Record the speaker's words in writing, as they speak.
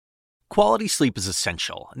Quality sleep is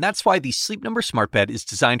essential, and that's why the Sleep Number Smart Bed is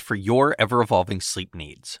designed for your ever-evolving sleep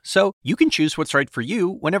needs. So you can choose what's right for you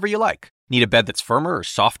whenever you like. Need a bed that's firmer or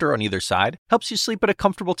softer on either side? Helps you sleep at a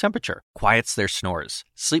comfortable temperature, quiets their snores.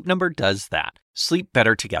 Sleep Number does that. Sleep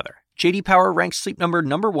better together. J.D. Power ranks Sleep Number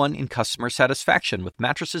 #1 in customer satisfaction with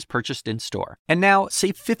mattresses purchased in-store. And now,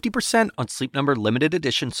 save 50% on Sleep Number limited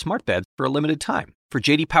edition smart beds for a limited time. For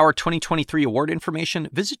J.D. Power 2023 award information,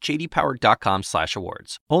 visit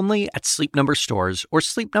jdpower.com/awards. Only at Sleep Number stores or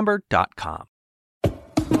sleepnumber.com.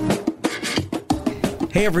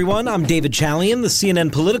 Hey everyone, I'm David Chalian, the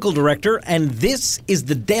CNN political director, and this is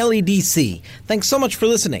the Daily DC. Thanks so much for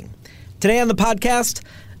listening. Today on the podcast,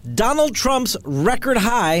 Donald Trump's record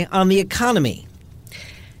high on the economy.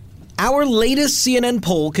 Our latest CNN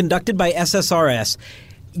poll conducted by SSRS,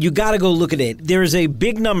 you got to go look at it. There is a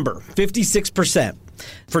big number, 56%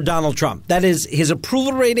 for Donald Trump. That is his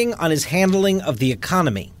approval rating on his handling of the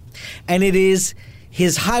economy. And it is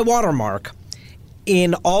his high watermark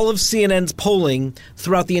in all of CNN's polling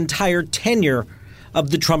throughout the entire tenure of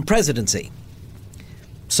the Trump presidency.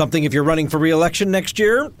 Something, if you're running for re-election next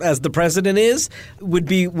year, as the president is, would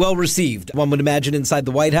be well received. One would imagine inside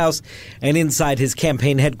the White House and inside his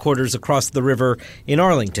campaign headquarters across the river in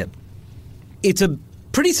Arlington. It's a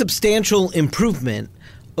pretty substantial improvement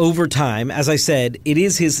over time. As I said, it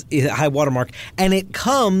is his high watermark, and it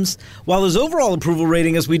comes while his overall approval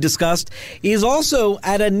rating, as we discussed, is also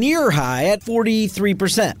at a near high at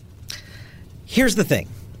 43%. Here's the thing.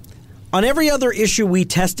 On every other issue we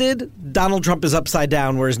tested, Donald Trump is upside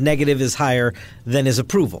down, whereas negative is higher than his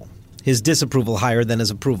approval, his disapproval higher than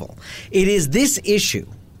his approval. It is this issue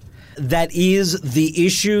that is the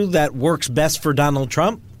issue that works best for Donald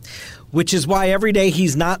Trump, which is why every day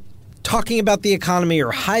he's not talking about the economy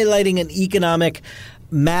or highlighting an economic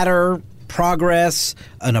matter, progress,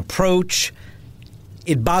 an approach.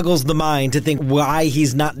 It boggles the mind to think why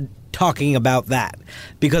he's not talking about that,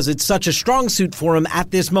 because it's such a strong suit for him at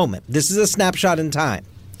this moment. This is a snapshot in time.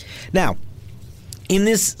 Now, in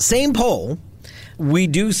this same poll, we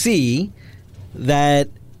do see that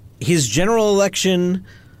his general election,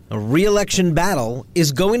 re-election battle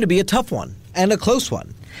is going to be a tough one and a close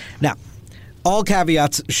one. Now, all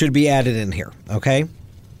caveats should be added in here, okay?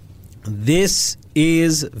 This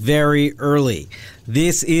is very early.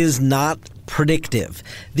 This is not predictive.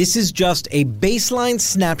 This is just a baseline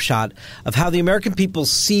snapshot of how the American people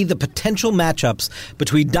see the potential matchups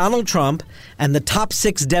between Donald Trump and the top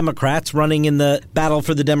 6 Democrats running in the battle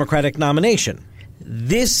for the Democratic nomination.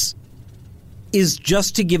 This is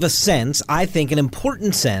just to give a sense, I think an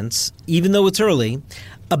important sense, even though it's early,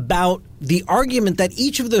 about the argument that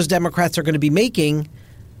each of those Democrats are going to be making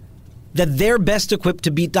that they're best equipped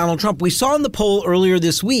to beat Donald Trump. We saw in the poll earlier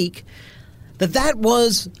this week that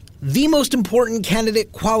was the most important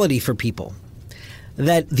candidate quality for people,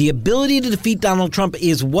 that the ability to defeat Donald Trump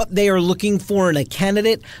is what they are looking for in a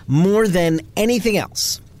candidate more than anything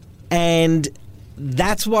else. And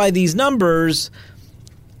that's why these numbers,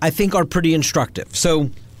 I think, are pretty instructive.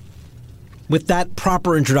 So with that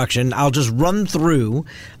proper introduction, I'll just run through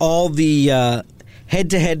all the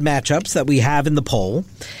head-to-head matchups that we have in the poll.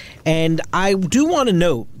 And I do want to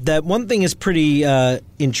note that one thing is pretty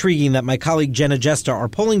intriguing that my colleague Jenna Jester, our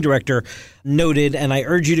polling director, noted, and I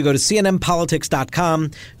urge you to go to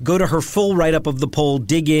cnnpolitics.com, go to her full write-up of the poll,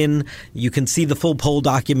 dig in. You can see the full poll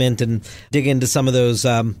document and dig into some of those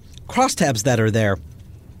crosstabs that are there.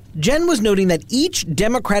 Jen was noting that each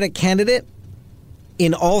Democratic candidate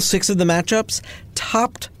in all 6 of the matchups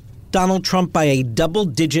topped Donald Trump by a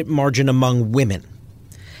double-digit margin among women.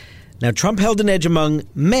 Now, Trump held an edge among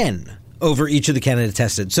men over each of the candidates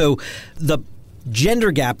tested. So the gender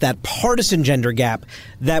gap, that partisan gender gap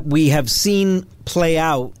that we have seen play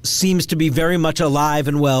out, seems to be very much alive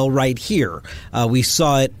and well right here. We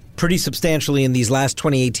saw it pretty substantially in these last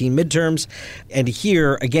 2018 midterms. And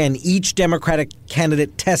here, again, each Democratic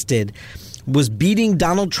candidate tested was beating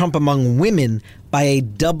Donald Trump among women by a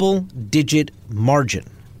double-digit margin.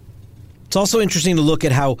 It's also interesting to look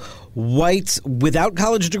at how whites without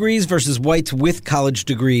college degrees versus whites with college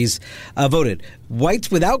degrees voted. Whites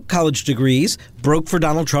without college degrees broke for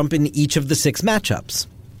Donald Trump in each of the 6 matchups.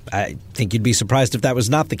 I think you'd be surprised if that was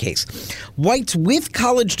not the case. Whites with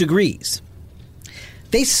college degrees,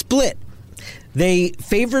 they split. They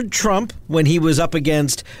favored Trump when he was up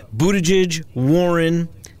against Buttigieg, Warren,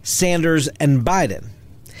 Sanders, and Biden.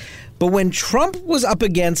 But when Trump was up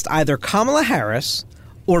against either Kamala Harris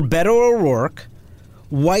or Beto O'Rourke,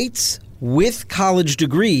 whites with college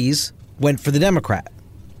degrees went for the Democrat.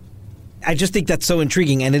 I just think that's so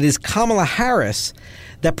intriguing. And it is Kamala Harris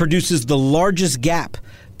that produces the largest gap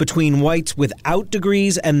between whites without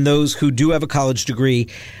degrees and those who do have a college degree,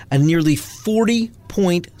 a nearly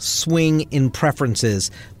 40-point swing in preferences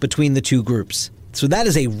between the two groups. So that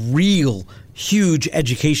is a real huge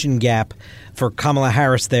education gap for Kamala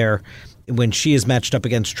Harris there when she is matched up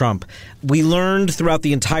against Trump. We learned throughout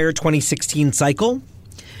the entire 2016 cycle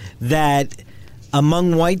that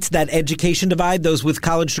among whites, that education divide, those with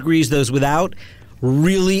college degrees, those without,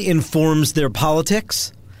 really informs their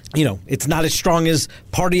politics. You know, it's not as strong as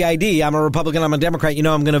party ID. I'm a Republican, I'm a Democrat, you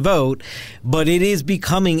know I'm going to vote. But it is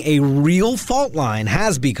becoming a real fault line,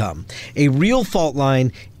 has become a real fault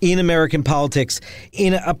line in American politics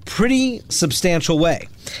in a pretty substantial way.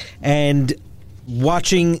 And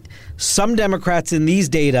watching some Democrats in these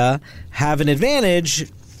data have an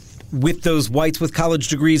advantage with those whites with college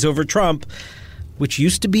degrees over Trump, which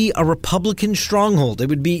used to be a Republican stronghold. It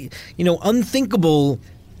would be, unthinkable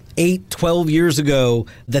 12 years ago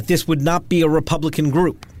that this would not be a Republican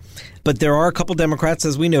group. But there are a couple Democrats,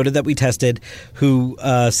 as we noted, that we tested who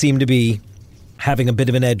seem to be having a bit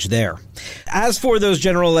of an edge there. As for those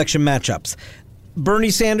general election matchups,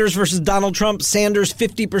 Bernie Sanders versus Donald Trump, Sanders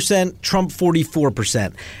 50%, Trump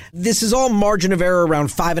 44%. This is all margin of error around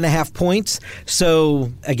 5.5 points.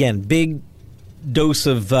 So, again, big dose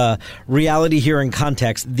of reality here and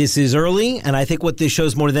context. This is early, and I think what this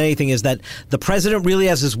shows more than anything is that the president really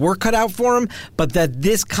has his work cut out for him, but that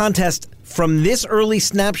this contest from this early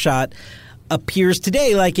snapshot appears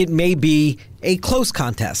today like it may be a close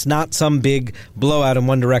contest, not some big blowout in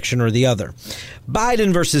one direction or the other.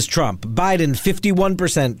 Biden versus Trump. Biden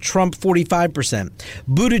 51%, Trump 45%.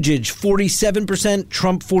 Buttigieg 47%,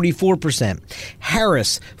 Trump 44%.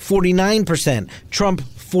 Harris 49%, Trump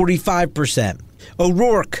 45%.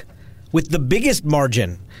 O'Rourke with the biggest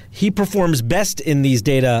margin. He performs best in these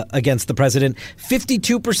data against the president,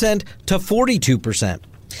 52% to 42%.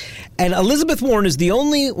 And Elizabeth Warren is the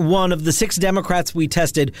only one of the 6 Democrats we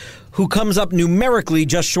tested who comes up numerically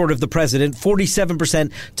just short of the president,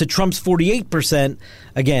 47% to Trump's 48%.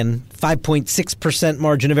 Again, 5.6%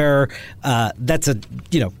 margin of error. That's a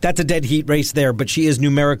dead heat race there, but she is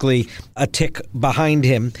numerically a tick behind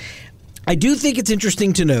him. I do think it's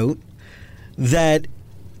interesting to note that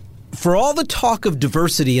for all the talk of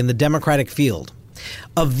diversity in the Democratic field,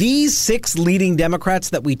 of these 6 leading Democrats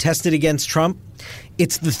that we tested against Trump,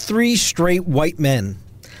 it's the 3 straight white men,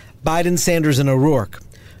 Biden, Sanders, and O'Rourke,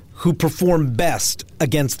 who perform best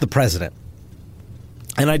against the president.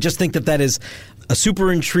 And I just think that is a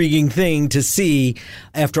super intriguing thing to see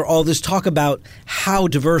after all this talk about how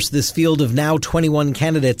diverse this field of now 21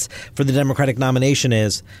 candidates for the Democratic nomination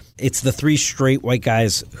is. It's the 3 straight white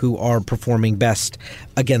guys who are performing best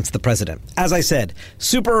against the president. As I said,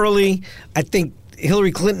 super early. I think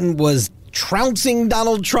Hillary Clinton was trouncing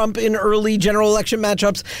Donald Trump in early general election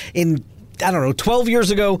matchups. 12 years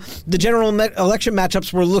ago, the general election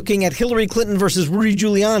matchups were looking at Hillary Clinton versus Rudy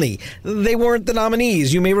Giuliani. They weren't the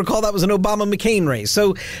nominees. You may recall that was an Obama-McCain race.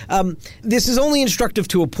 So this is only instructive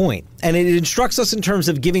to a point, and it instructs us in terms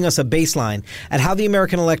of giving us a baseline at how the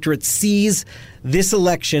American electorate sees this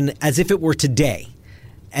election as if it were today.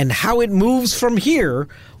 And how it moves from here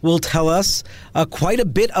will tell us quite a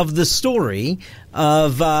bit of the story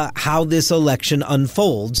of how this election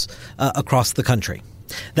unfolds across the country.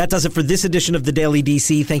 That does it for this edition of the Daily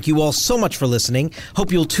DC. Thank you all so much for listening.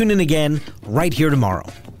 Hope you'll tune in again right here tomorrow.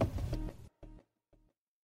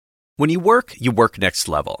 When you work next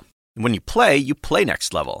level. And when you play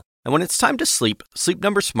next level. And when it's time to sleep, Sleep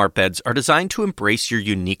Number smart beds are designed to embrace your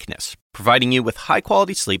uniqueness, providing you with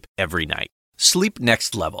high-quality sleep every night. Sleep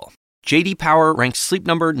next level. J.D. Power ranks Sleep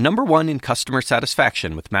Number #1 in customer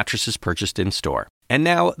satisfaction with mattresses purchased in-store. And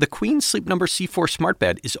now, the Queen Sleep Number C4 smart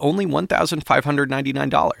bed is only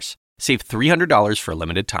 $1,599. Save $300 for a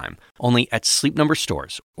limited time, only at Sleep Number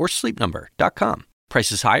stores or sleepnumber.com.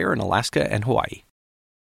 Prices higher in Alaska and Hawaii.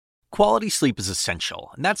 Quality sleep is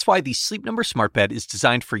essential, and that's why the Sleep Number smart bed is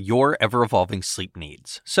designed for your ever-evolving sleep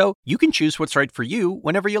needs. So you can choose what's right for you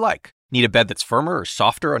whenever you like. Need a bed that's firmer or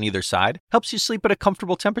softer on either side? Helps you sleep at a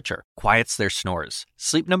comfortable temperature. Quiets their snores.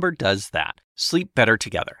 Sleep Number does that. Sleep better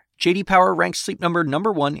together. J.D. Power ranks Sleep Number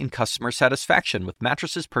 #1 in customer satisfaction with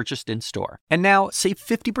mattresses purchased in-store. And now, save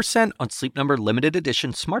 50% on Sleep Number limited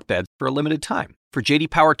edition smart beds for a limited time. For J.D.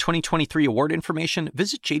 Power 2023 award information,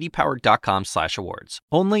 visit jdpower.com/awards.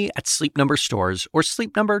 Only at Sleep Number stores or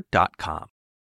sleepnumber.com.